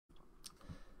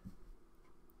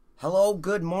Hello,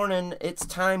 good morning. It's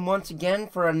time once again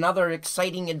for another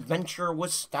exciting adventure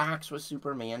with stocks with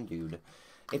Superman Dude.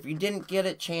 If you didn't get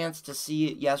a chance to see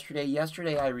it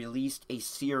yesterday I released a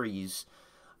series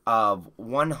of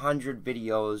 100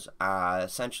 videos,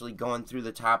 essentially going through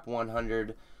the top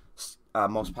 100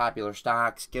 most popular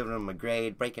stocks, giving them a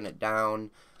grade, breaking it down,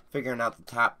 figuring out the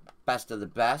top best of the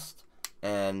best,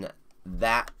 and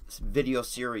that video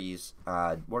series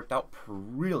worked out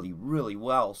really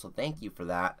well, so thank you for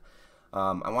that.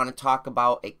 I want to talk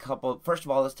about a couple. First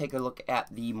of all, let's take a look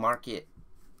at the market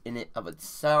in it of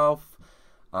itself.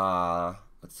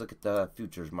 Let's look at the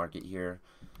futures market here.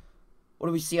 What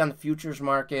do we see on the futures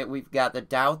market? We've got the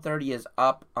Dow 30 is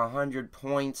up 100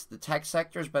 points. The tech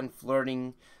sector's been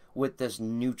flirting with this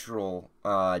neutral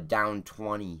down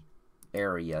 20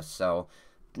 area. So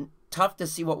tough to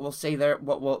see what we'll say there.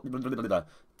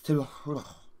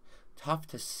 Tough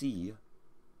to see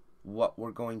what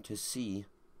we're going to see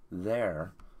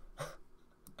there.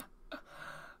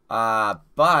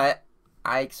 But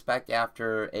I expect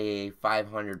after a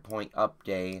 500 point up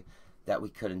day that we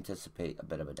could anticipate a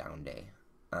bit of a down day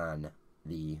on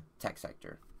the tech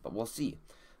sector, but we'll see.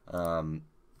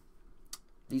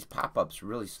 These pop-ups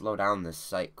really slow down this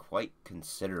site quite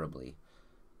considerably.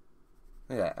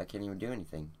 Look at that, I can't even do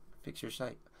anything. Fix your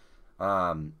site.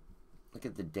 Look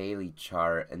at the daily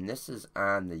chart, and this is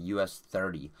on the US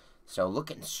 30. So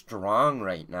looking strong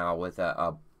right now with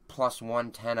a plus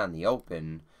 110 on the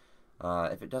open.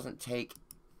 If it doesn't take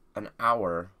an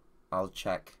hour, I'll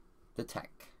check the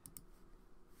tech.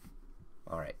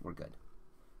 Alright, we're good.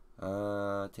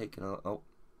 Taking a... Oh,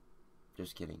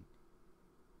 just kidding.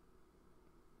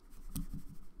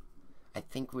 I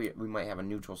think we might have a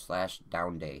neutral slash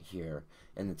down day here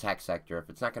in the tech sector. If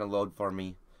it's not going to load for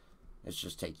me, it's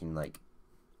just taking like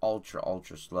ultra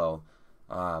slow.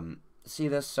 See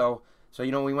this? So you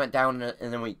know, we went down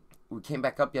and then we came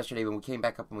back up yesterday. When we came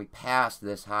back up and we passed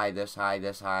this high. That's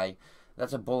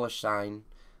a bullish sign.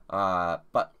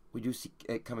 But we do see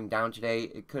it coming down today.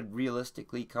 It could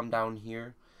realistically come down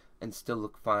here and still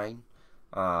look fine.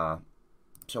 So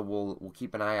we'll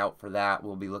keep an eye out for that.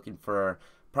 We'll be looking for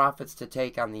profits to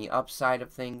take on the upside of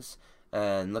things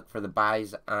and look for the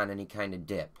buys on any kind of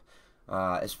dip.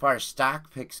 As far as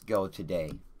stock picks go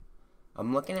today,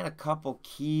 I'm looking at a couple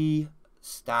key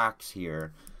stocks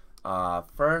here.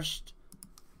 First,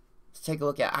 let's take a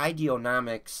look at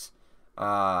IDEOnomics,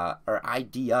 or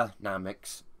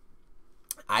IDEOnomics,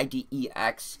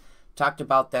 IDEX. Talked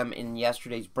about them in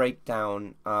yesterday's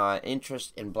breakdown.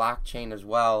 Interest in blockchain as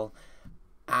well.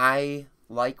 I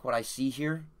like what I see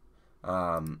here.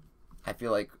 I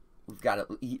feel like we've got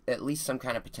at least some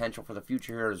kind of potential for the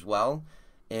future here as well.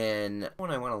 And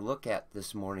one I want to look at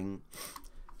this morning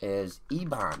is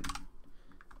EBON.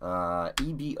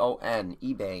 EBON,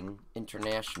 EBAN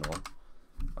International.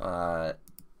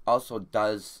 Also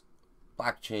does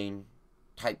blockchain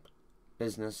type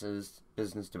businesses,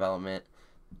 business development,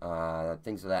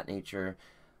 things of that nature.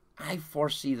 I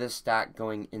foresee this stock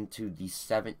going into the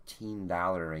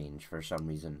 $17 range for some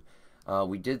reason.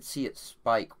 We did see it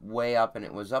spike way up, and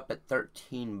it was up at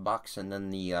 13 bucks, and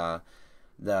then the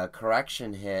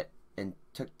correction hit and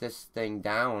took this thing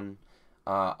down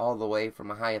all the way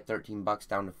from a high of 13 bucks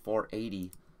down to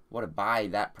 480. What a buy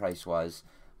that price was.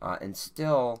 And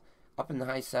still up in the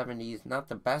high 70s, not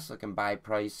the best looking buy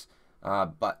price,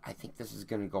 but I think this is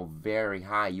going to go very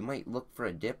high. You might look for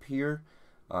a dip here,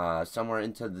 somewhere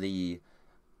into the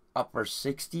upper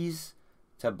 60s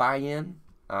to buy in.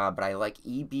 But I like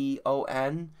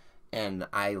EBON, and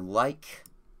I like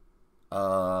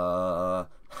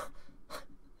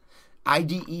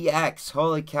IDEX.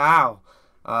 Holy cow.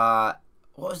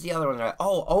 What was the other one?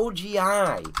 Oh,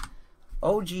 OGI.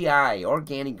 OGI,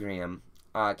 Organigram,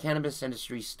 cannabis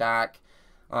industry stock,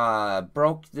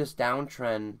 broke this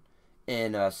downtrend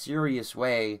in a serious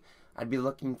way. I'd be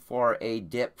looking for a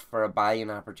dip for a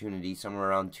buy-in opportunity somewhere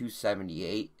around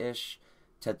 278-ish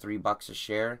to $3 a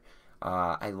share.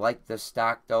 I like this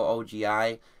stock though,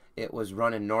 OGI. It was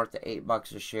running north of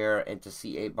 $8 a share, and to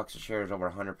see $8 a share is over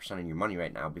 100% of your money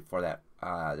right now before that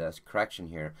this correction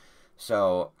here.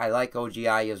 So I like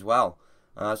OGI as well.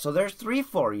 So there's three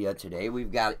for you today.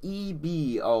 We've got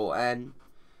EBON,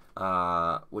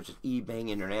 which is EBAN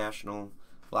International,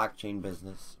 blockchain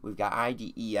business. We've got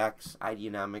IDEX,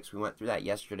 IDEOnomics. We went through that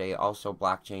yesterday, also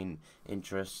blockchain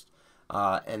interest.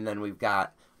 And then we've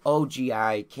got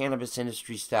OGI, cannabis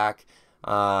industry stock,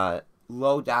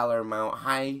 low dollar amount,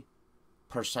 high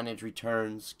percentage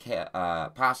returns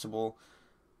possible.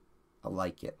 I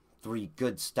like it. Three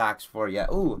good stocks for you.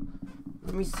 Ooh,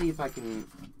 let me see if I can,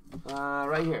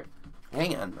 right here.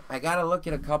 Hang on. I got to look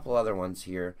at a couple other ones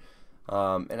here.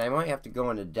 And I might have to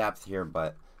go into depth here,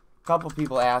 but a couple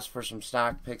people asked for some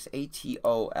stock picks.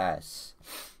 ATOS.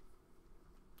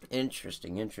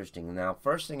 Interesting, interesting. Now,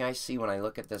 first thing I see when I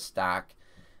look at this stock,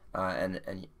 and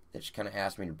it just kind of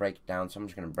asked me to break it down, so I'm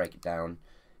just going to break it down,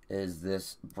 is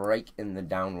this break in the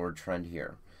downward trend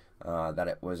here that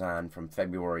it was on from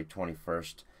February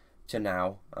 21st to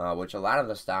now, which a lot of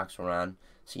the stocks were on.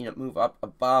 Seeing it move up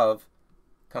above,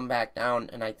 come back down,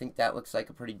 and I think that looks like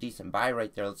a pretty decent buy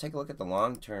right there. Let's take a look at the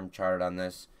long-term chart on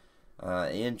this.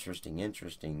 Interesting,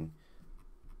 interesting.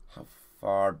 How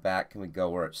far back can we go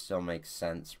where it still makes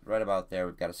sense? Right about there.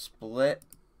 We've got a split.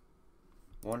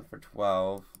 1 for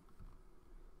 12.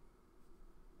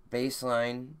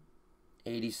 Baseline,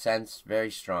 80 cents.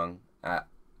 Very strong at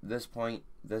this point,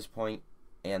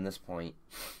 and this point.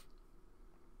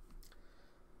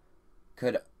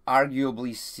 Could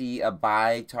arguably see a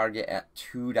buy target at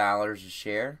 $2 a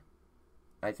share,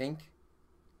 I think.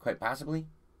 Quite possibly.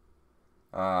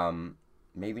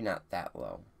 Maybe not that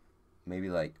low. Maybe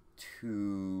like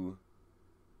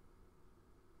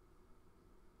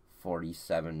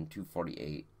 247,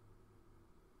 248.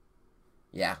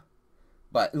 Yeah.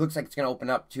 But it looks like it's gonna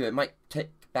open up to, it might take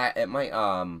back, it might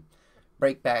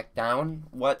break back down.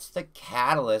 What's the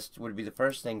catalyst would be the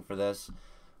first thing for this.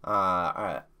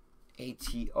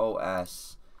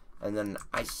 ATOS. And then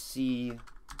I see,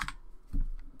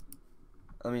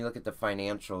 let me look at the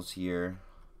financials here.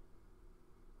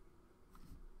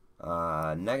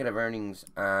 Negative earnings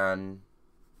on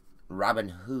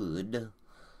Robinhood.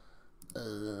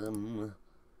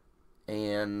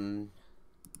 And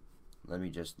let me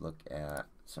just look at,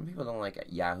 some people don't like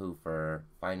Yahoo for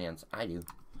finance. I do.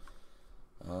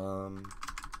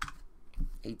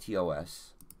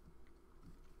 ATOS.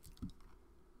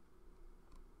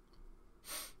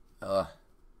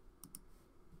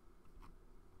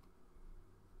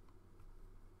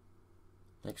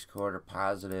 Next quarter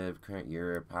positive, current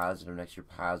year positive, next year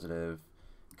positive.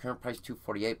 Current price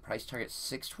 248, price target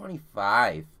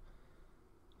 625.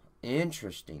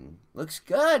 Interesting. Looks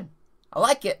good. I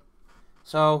like it.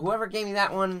 So whoever gave me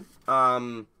that one,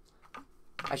 I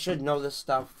should know this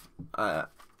stuff.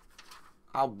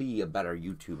 I'll be a better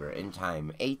YouTuber in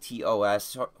time.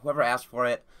 ATOS. Whoever asked for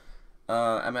it,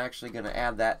 I'm actually going to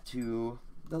add that to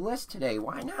the list today.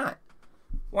 Why not?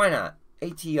 Why not?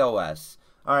 ATOS.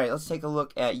 All right, let's take a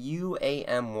look at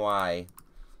UAMY.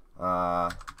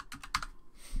 And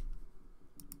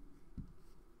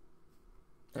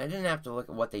I didn't have to look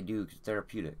at what they do because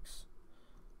therapeutics.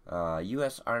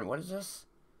 U.S. Army. What is this?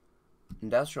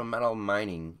 Industrial metal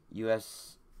mining.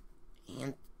 U.S.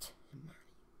 antimony.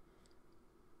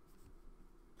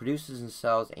 Produces and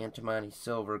sells antimony,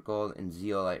 silver, gold, and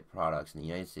zeolite products in the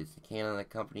United States and Canada. The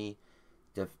company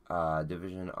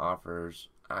division offers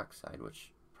oxide,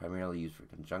 which primarily used for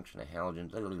conjunction of halogen.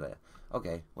 Blah, blah, blah.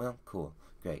 Okay, well, cool,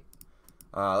 great.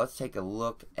 Let's take a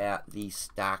look at the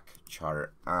stock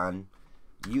chart on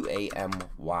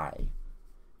UAMY.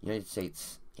 United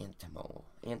States antimony?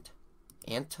 I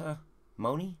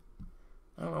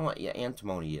don't know what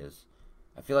antimony is.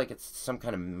 I feel like it's some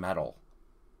kind of metal.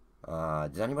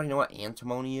 Does anybody know what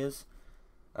antimony is?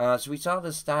 So we saw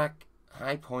the stock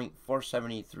high point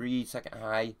 473, second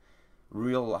high,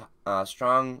 real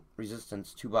strong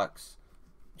resistance, $2.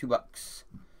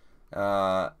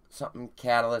 Something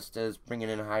catalyst is bringing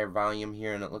in a higher volume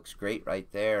here, and it looks great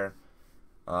right there.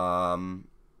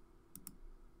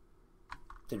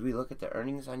 Did we look at the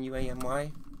earnings on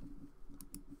UAMY?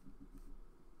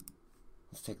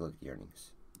 Let's take a look at the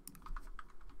earnings.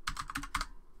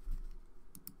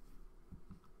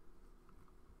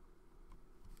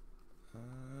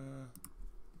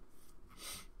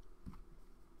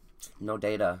 No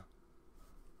data.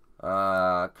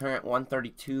 Current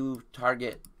 132,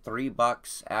 target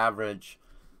 $3 average.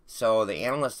 So the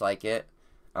analysts like it.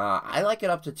 I like it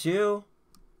up to 2.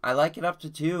 I like it up to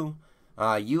 2.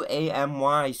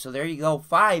 UAMY. So there you go.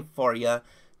 5 for you.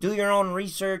 Do your own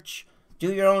research.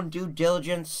 Do your own due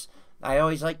diligence. I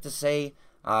always like to say,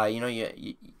 you know,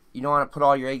 you don't want to put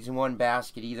all your eggs in one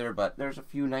basket either. But there's a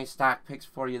few nice stock picks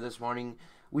for you this morning.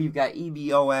 We've got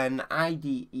EBON,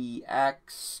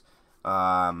 IDEX,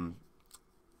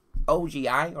 OGI,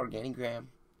 Organigram,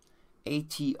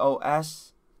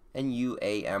 ATOS, and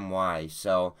UAMY.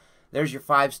 So there's your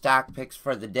 5 stock picks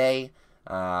for the day.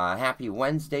 Happy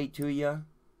Wednesday to you,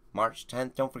 March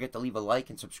 10th. Don't forget to leave a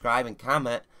like and subscribe and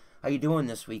comment. How you doing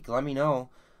this week? Let me know.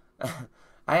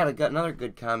 I had another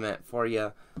good comment for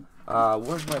you.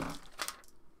 Where's my...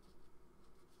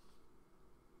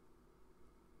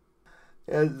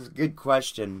 Yeah, this is a good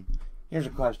question. Here's a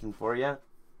question for you.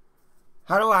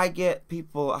 How do I get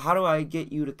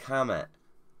you to comment?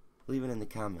 Leave it in the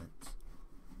comments.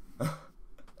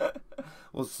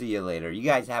 We'll see you later. You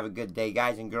guys have a good day,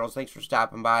 guys and girls. Thanks for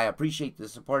stopping by. I appreciate the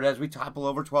support as we topple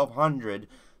over 1,200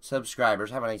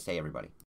 subscribers. Have a nice day, everybody.